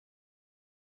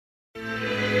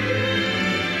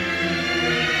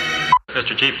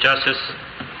Mr. Chief Justice,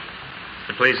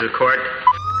 to please the court.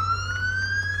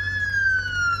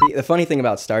 The funny thing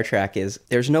about Star Trek is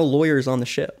there's no lawyers on the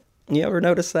ship. You ever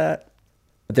notice that?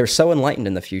 They're so enlightened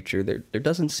in the future, there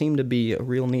doesn't seem to be a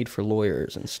real need for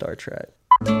lawyers in Star Trek.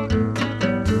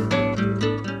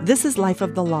 This is Life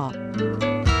of the Law.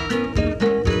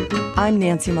 I'm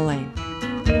Nancy Mullane.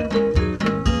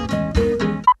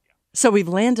 So we've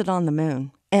landed on the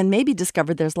moon and maybe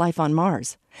discovered there's life on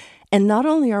Mars. And not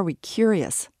only are we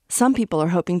curious, some people are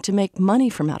hoping to make money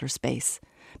from outer space.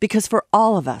 Because for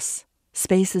all of us,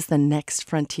 space is the next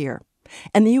frontier.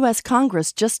 And the U.S.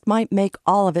 Congress just might make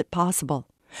all of it possible.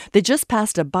 They just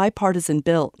passed a bipartisan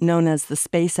bill known as the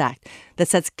Space Act that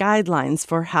sets guidelines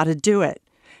for how to do it.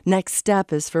 Next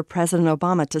step is for President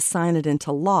Obama to sign it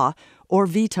into law or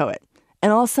veto it.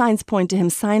 And all signs point to him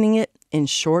signing it in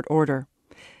short order.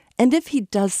 And if he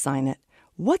does sign it,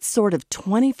 what sort of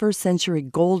 21st century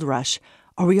gold rush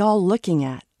are we all looking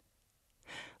at?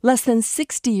 Less than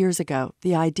 60 years ago,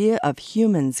 the idea of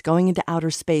humans going into outer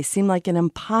space seemed like an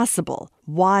impossible,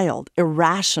 wild,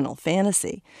 irrational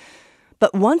fantasy.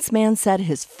 But once man set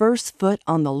his first foot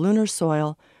on the lunar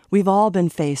soil, we've all been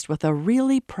faced with a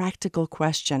really practical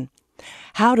question.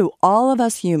 How do all of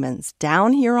us humans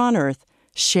down here on Earth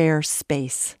share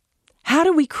space? How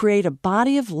do we create a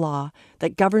body of law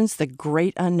that governs the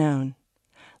great unknown?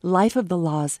 Life of the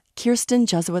Law's Kirsten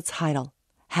Jesuits-Heidel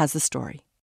has the story.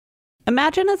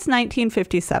 Imagine it's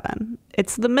 1957.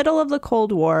 It's the middle of the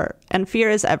Cold War, and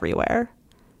fear is everywhere.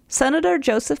 Senator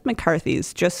Joseph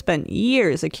McCarthy's just spent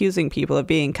years accusing people of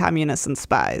being communists and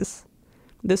spies.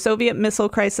 The Soviet missile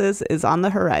crisis is on the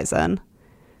horizon.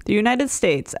 The United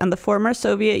States and the former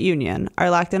Soviet Union are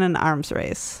locked in an arms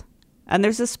race. And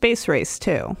there's a space race,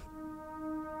 too.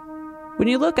 When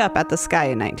you look up at the sky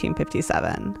in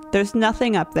 1957, there's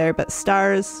nothing up there but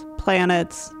stars,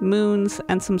 planets, moons,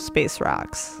 and some space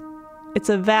rocks. It's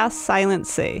a vast silent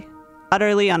sea,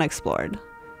 utterly unexplored.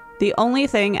 The only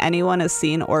thing anyone has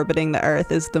seen orbiting the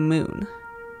Earth is the moon.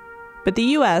 But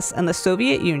the US and the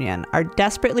Soviet Union are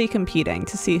desperately competing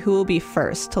to see who will be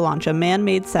first to launch a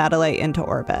man-made satellite into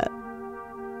orbit.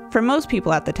 For most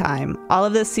people at the time, all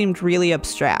of this seemed really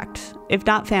abstract, if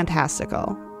not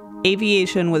fantastical.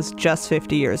 Aviation was just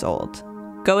 50 years old.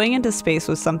 Going into space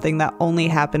was something that only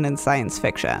happened in science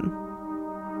fiction.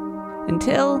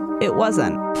 Until it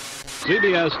wasn't.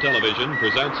 CBS Television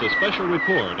presents a special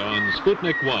report on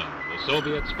Sputnik 1, the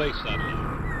Soviet space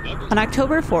satellite. On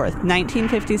October 4th,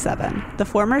 1957, the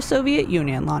former Soviet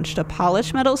Union launched a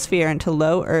polished metal sphere into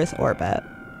low Earth orbit.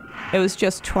 It was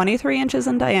just 23 inches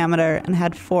in diameter and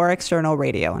had 4 external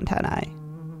radio antennae.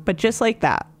 But just like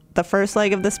that, the first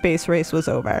leg of the space race was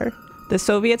over. The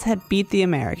Soviets had beat the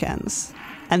Americans.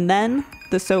 And then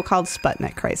the so-called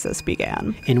Sputnik crisis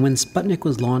began. And when Sputnik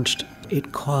was launched,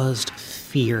 it caused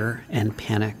fear and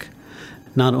panic,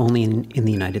 not only in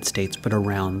the United States, but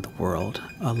around the world.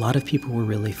 A lot of people were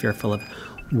really fearful of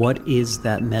what is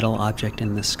that metal object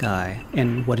in the sky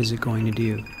and what is it going to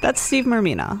do? That's Steve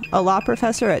Mermina, a law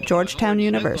professor at Georgetown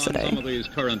University. Some of these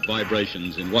current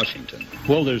vibrations in Washington.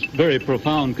 Well, there's very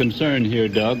profound concern here,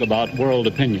 Doug, about world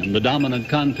opinion. The dominant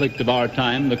conflict of our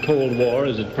time, the Cold War,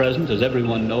 is at present, as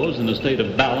everyone knows, in a state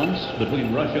of balance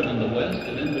between Russia and the West,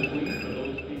 and in between.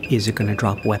 Is it going to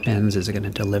drop weapons? Is it going to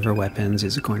deliver weapons?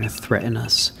 Is it going to threaten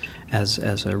us as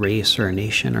a race or a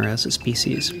nation or as a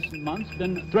species? In recent months,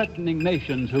 been threatening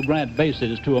nations who grant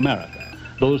bases to America.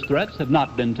 Those threats have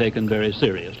not been taken very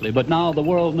seriously, but now the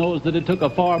world knows that it took a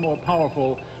far more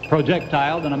powerful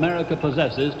projectile than America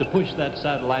possesses to push that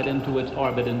satellite into its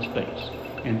orbit in space.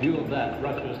 In view of that,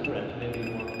 Russia's threat may be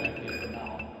more effective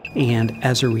now. And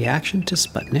as a reaction to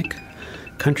Sputnik,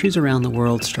 countries around the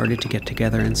world started to get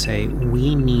together and say,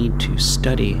 we need to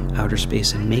study outer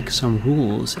space and make some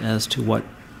rules as to what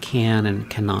can and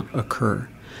cannot occur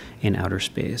in outer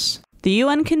space. The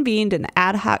UN convened an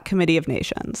ad hoc committee of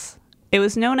nations. It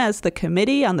was known as the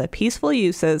Committee on the Peaceful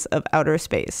Uses of Outer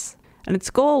Space, and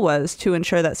its goal was to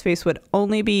ensure that space would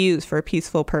only be used for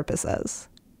peaceful purposes.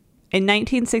 In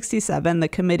 1967, the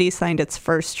committee signed its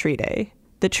first treaty,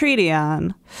 the Treaty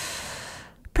on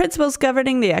Principles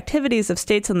Governing the Activities of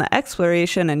States in the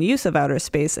Exploration and Use of Outer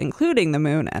Space, including the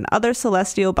Moon and Other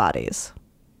Celestial Bodies,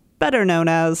 better known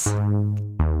as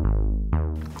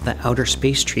the Outer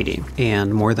Space Treaty,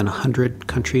 and more than 100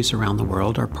 countries around the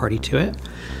world are party to it.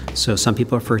 So some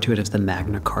people refer to it as the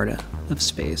Magna Carta of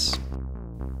space.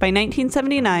 By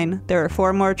 1979, there were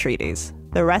 4 more treaties: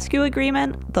 the Rescue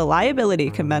Agreement, the Liability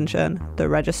Convention, the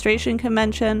Registration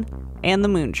Convention, and the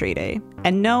Moon Treaty.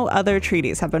 And no other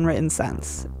treaties have been written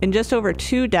since. In just over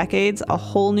 2 decades, a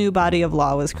whole new body of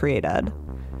law was created.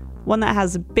 one that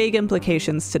has big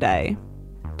implications today.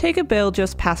 Take a bill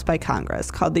just passed by Congress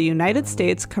called the United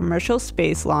States Commercial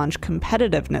Space Launch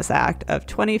Competitiveness Act of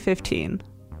 2015,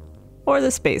 or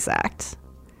the Space Act.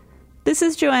 This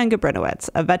is Joanne Gabrinowitz,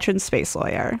 a veteran space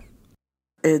lawyer.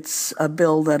 It's a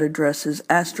bill that addresses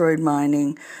asteroid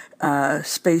mining,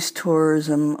 space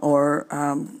tourism, or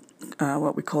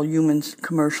what we call human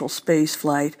commercial space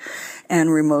flight,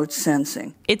 and remote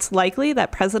sensing. It's likely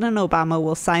that President Obama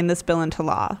will sign this bill into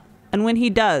law. And when he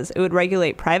does, it would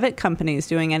regulate private companies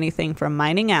doing anything from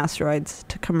mining asteroids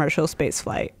to commercial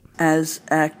spaceflight. As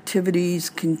activities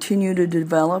continue to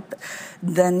develop,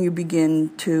 then you begin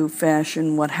to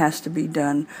fashion what has to be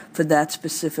done for that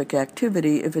specific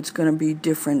activity if it's going to be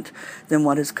different than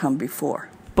what has come before.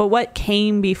 But what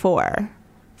came before?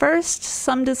 First,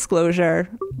 some disclosure.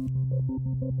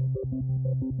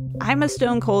 I'm a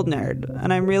stone cold nerd,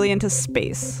 and I'm really into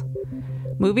space.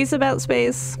 Movies about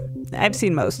space? I've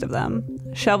seen most of them.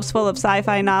 Shelves full of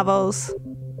sci-fi novels?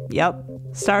 Yep.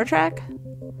 Star Trek?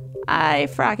 I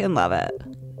frackin' love it.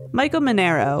 Michael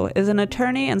Monero is an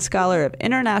attorney and scholar of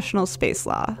international space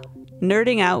law.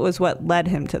 Nerding out was what led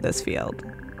him to this field.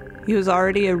 He was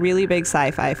already a really big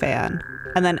sci-fi fan,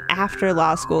 and then after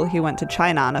law school he went to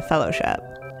China on a fellowship.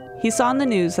 He saw in the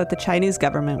news that the Chinese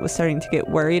government was starting to get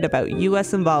worried about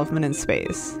US involvement in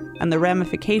space, and the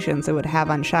ramifications it would have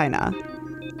on China.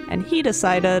 And he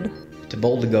decided, To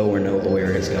bold to go where no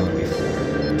lawyer has gone before.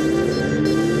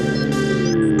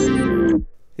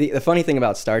 The funny thing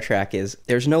about Star Trek is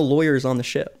there's no lawyers on the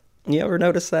ship. You ever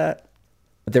notice that?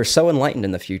 They're so enlightened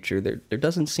in the future, there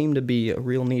doesn't seem to be a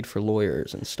real need for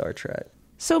lawyers in Star Trek.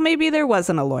 So maybe there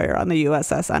wasn't a lawyer on the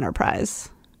USS Enterprise.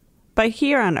 But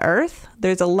here on Earth,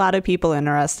 there's a lot of people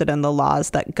interested in the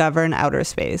laws that govern outer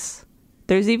space.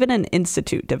 There's even an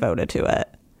institute devoted to it,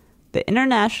 the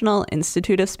International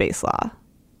Institute of Space Law.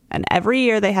 And every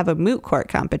year they have a moot court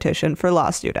competition for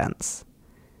law students.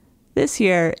 This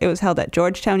year, it was held at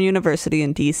Georgetown University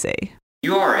in D.C.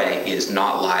 URA is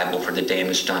not liable for the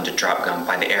damage done to Drop Gun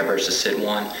by the airburst of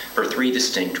SID-1 for three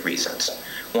distinct reasons.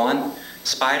 One,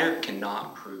 Spider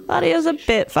cannot prove... Audio's a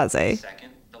bit fuzzy.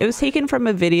 It was taken from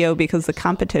a video because the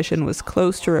competition was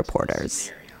close to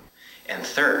reporters. And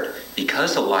third,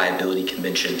 because the liability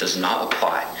convention does not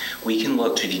apply, we can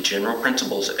look to the general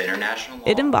principles of international law.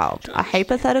 It involved a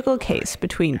hypothetical case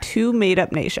between two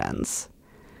made-up nations.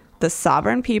 The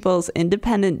Sovereign People's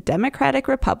Independent Democratic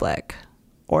Republic,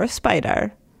 or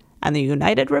SPIDER, and the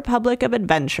United Republic of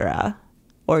Adventura,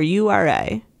 or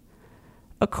URA.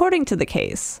 According to the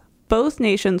case, both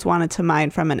nations wanted to mine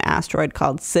from an asteroid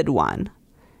called SID-1.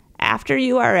 After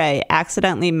URA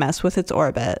accidentally messed with its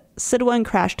orbit, SID-1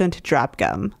 crashed into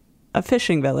Dropgum, a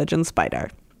fishing village in Spider.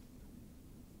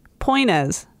 Point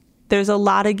is, there's a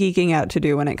lot of geeking out to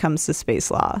do when it comes to space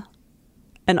law.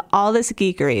 And all this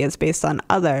geekery is based on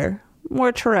other,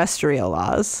 more terrestrial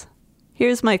laws.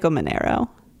 Here's Michael Monero.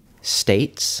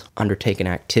 States undertake an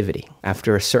activity.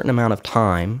 After a certain amount of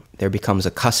time, there becomes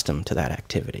a custom to that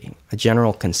activity, a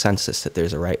general consensus that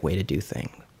there's a right way to do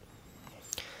things.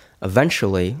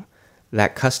 Eventually,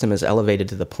 that custom is elevated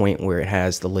to the point where it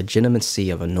has the legitimacy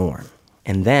of a norm.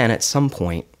 And then, at some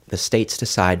point, the states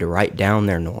decide to write down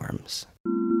their norms.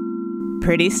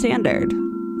 Pretty standard.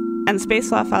 And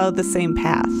space law followed the same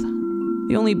path.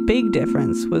 The only big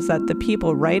difference was that the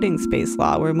people writing space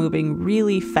law were moving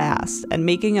really fast and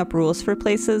making up rules for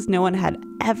places no one had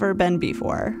ever been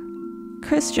before.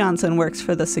 Chris Johnson works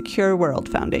for the Secure World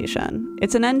Foundation.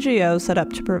 It's an NGO set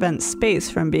up to prevent space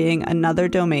from being another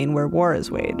domain where war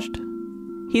is waged.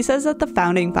 He says that the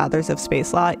founding fathers of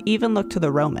space law even looked to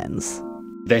the Romans.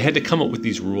 They had to come up with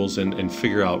these rules and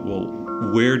figure out, well,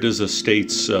 where does a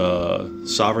state's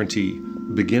sovereignty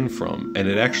begin from? And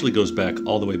it actually goes back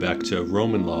all the way back to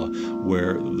Roman law,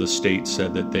 where the state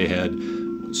said that they had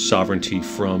sovereignty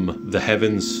from the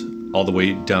heavens all the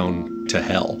way down to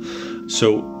hell.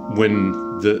 So when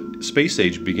the space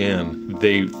age began,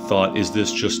 they thought, is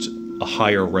this just a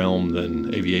higher realm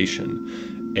than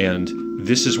aviation? And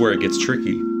this is where it gets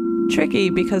tricky. Tricky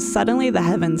because suddenly the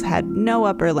heavens had no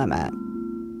upper limit.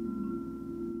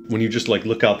 When you just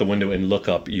look out the window and look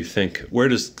up, you think, where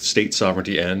does state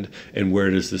sovereignty end, and where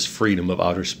does this freedom of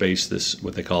outer space, this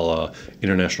what they call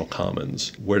international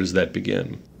commons, where does that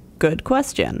begin? Good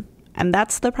question. And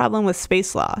that's the problem with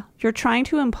space law. You're trying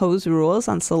to impose rules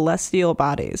on celestial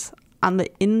bodies, on the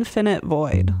infinite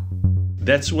void.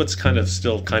 That's what's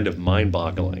still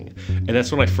mind-boggling. And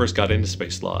that's when I first got into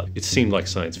space law. It seemed like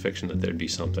science fiction that there'd be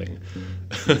something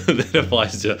that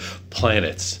applies to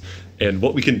planets and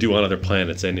what we can do on other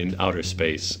planets and in outer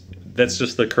space. That's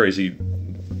just the crazy,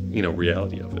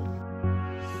 reality of it.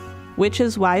 which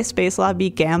is why space law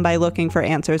began by looking for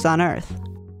answers on Earth.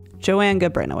 Joanne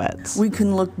Gabrinowitz. We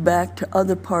can look back to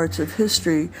other parts of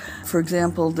history, for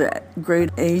example, the great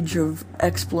age of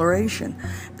exploration.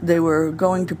 They were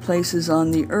going to places on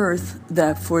the Earth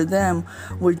that for them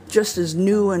were just as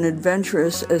new and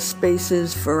adventurous as space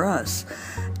is for us.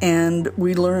 And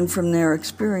we learn from their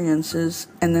experiences,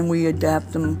 and then we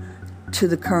adapt them to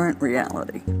the current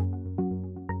reality.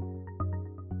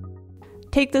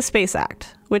 Take the Space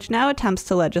Act, which now attempts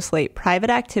to legislate private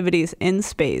activities in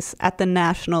space at the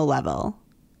national level.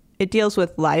 It deals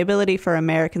with liability for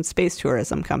American space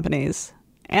tourism companies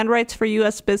and rights for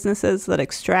U.S. businesses that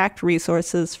extract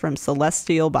resources from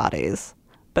celestial bodies.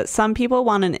 But some people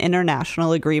want an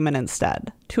international agreement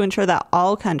instead, to ensure that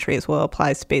all countries will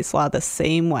apply space law the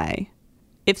same way.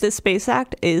 If the Space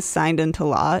Act is signed into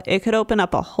law, it could open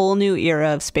up a whole new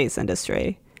era of space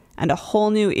industry, and a whole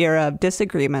new era of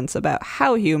disagreements about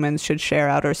how humans should share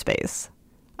outer space.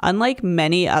 Unlike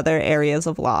many other areas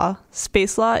of law,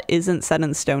 space law isn't set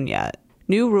in stone yet.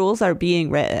 New rules are being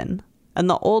written, and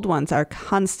the old ones are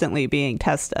constantly being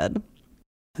tested.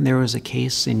 And there was a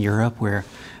case in Europe where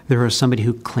there was somebody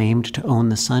who claimed to own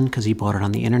the sun because he bought it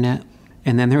on the internet.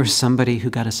 And then there was somebody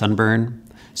who got a sunburn,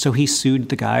 so he sued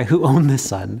the guy who owned the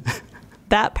sun.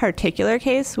 That particular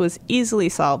case was easily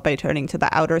solved by turning to the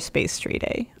Outer Space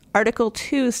Treaty. Article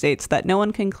 2 states that no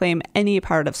one can claim any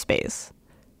part of space.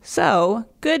 So,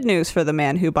 good news for the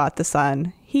man who bought the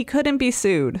sun. He couldn't be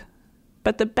sued.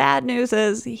 But the bad news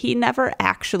is he never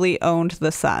actually owned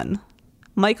the sun.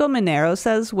 Michael Monero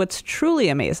says what's truly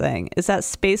amazing is that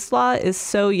space law is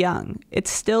so young,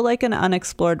 it's still like an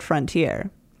unexplored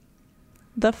frontier.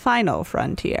 The final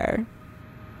frontier.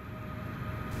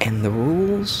 And the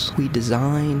rules we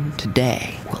design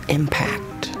today will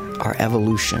impact our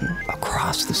evolution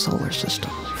across the solar system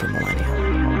for millennia.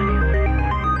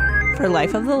 For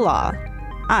Life of the Law,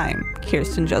 I'm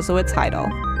Kirsten Josowitz-Heidel.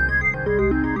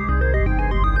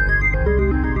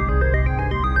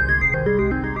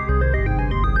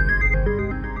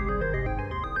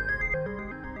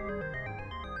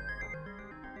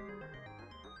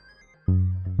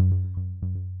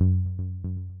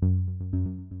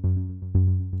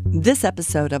 This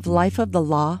episode of Life of the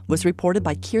Law was reported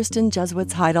by Kirsten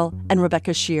Josowitz-Heidel and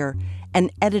Rebecca Shear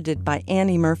and edited by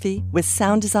Annie Murphy with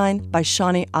sound design by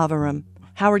Shawnee Avaram.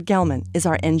 Howard Gelman is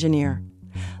our engineer.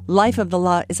 Life of the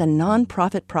Law is a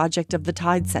nonprofit project of the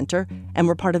Tide Center, and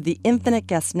we're part of the Infinite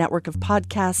Guest network of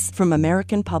podcasts from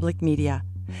American Public Media.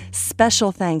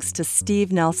 Special thanks to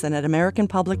Steve Nelson at American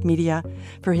Public Media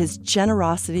for his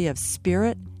generosity of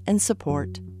spirit and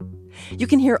support. You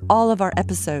can hear all of our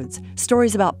episodes,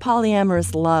 stories about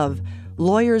polyamorous love,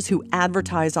 lawyers who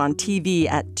advertise on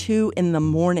TV at 2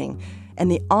 a.m,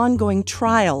 and the ongoing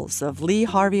trials of Lee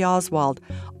Harvey Oswald,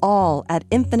 all at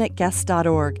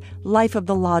infiniteguest.org,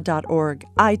 lifeofthelaw.org,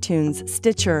 iTunes,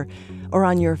 Stitcher, or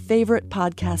on your favorite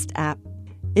podcast app.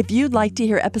 If you'd like to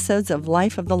hear episodes of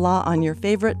Life of the Law on your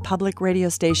favorite public radio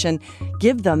station,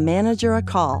 give the manager a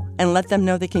call and let them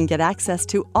know they can get access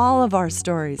to all of our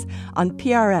stories on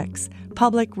PRX,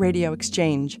 Public Radio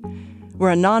Exchange.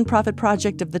 We're a nonprofit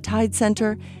project of the Tide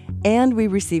Center, and we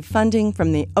receive funding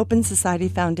from the Open Society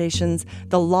Foundations,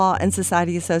 the Law and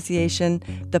Society Association,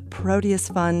 the Proteus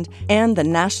Fund, and the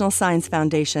National Science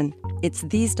Foundation. It's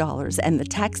these dollars and the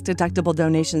tax-deductible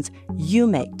donations you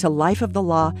make to Life of the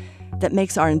Law that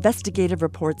makes our investigative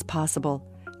reports possible.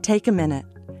 Take a minute.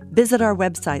 Visit our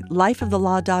website,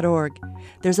 lifeofthelaw.org.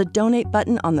 There's a donate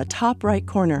button on the top right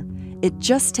corner. It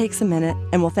just takes a minute,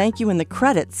 and we'll thank you in the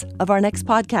credits of our next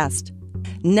podcast.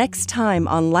 Next time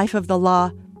on Life of the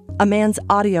Law, a man's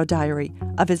audio diary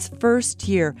of his first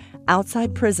year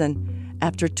outside prison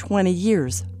after 20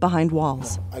 years behind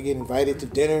walls. I get invited to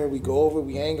dinner, we go over,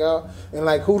 we hang out, and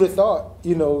like who'd have thought,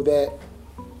 that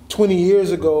 20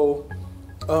 years ago,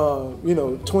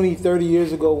 20, 30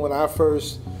 years ago when I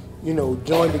first,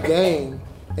 joined the gang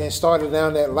and started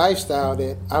down that lifestyle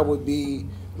that I would be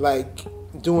like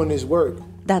doing this work.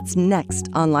 That's next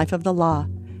on Life of the Law.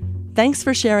 Thanks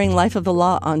for sharing Life of the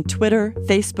Law on Twitter,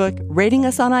 Facebook, rating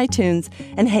us on iTunes,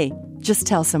 and hey, just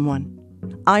tell someone.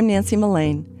 I'm Nancy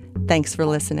Mullane. Thanks for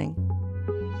listening.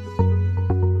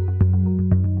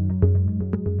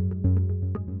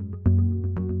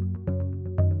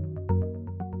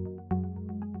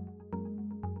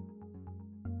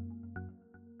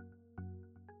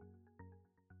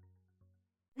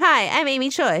 Hi, Hi, I'm Amy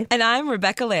Choi. And I'm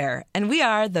Rebecca Lair, and we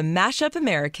are the Mashup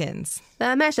Americans. The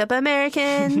Mashup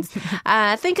Americans.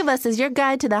 Think of us as your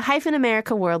guide to the hyphen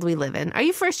America world we live in. Are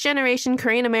you first-generation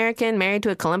Korean-American, married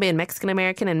to a Colombian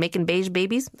Mexican-American, and making beige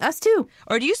babies? Us too.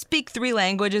 Or do you speak 3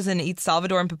 languages and eat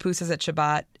Salvadoran pupusas at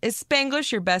Shabbat? Is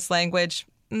Spanglish your best language?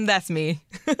 That's me.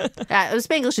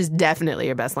 Spanglish is definitely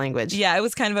your best language. Yeah, it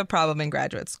was kind of a problem in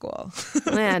graduate school.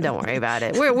 Don't worry about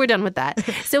it. We're done with that.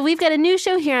 So we've got a new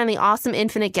show here on the Awesome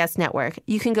Infinite Guest Network.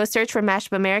 You can go search for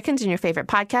Mashup Americans in your favorite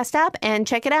podcast app and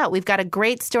check it out. We've got a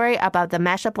great story about the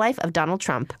mashup life of Donald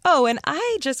Trump. Oh, and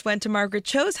I just went to Margaret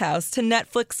Cho's house to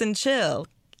Netflix and chill.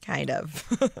 Kind of.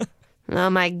 Oh,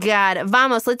 my God.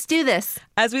 Vamos, let's do this.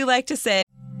 As we like to say...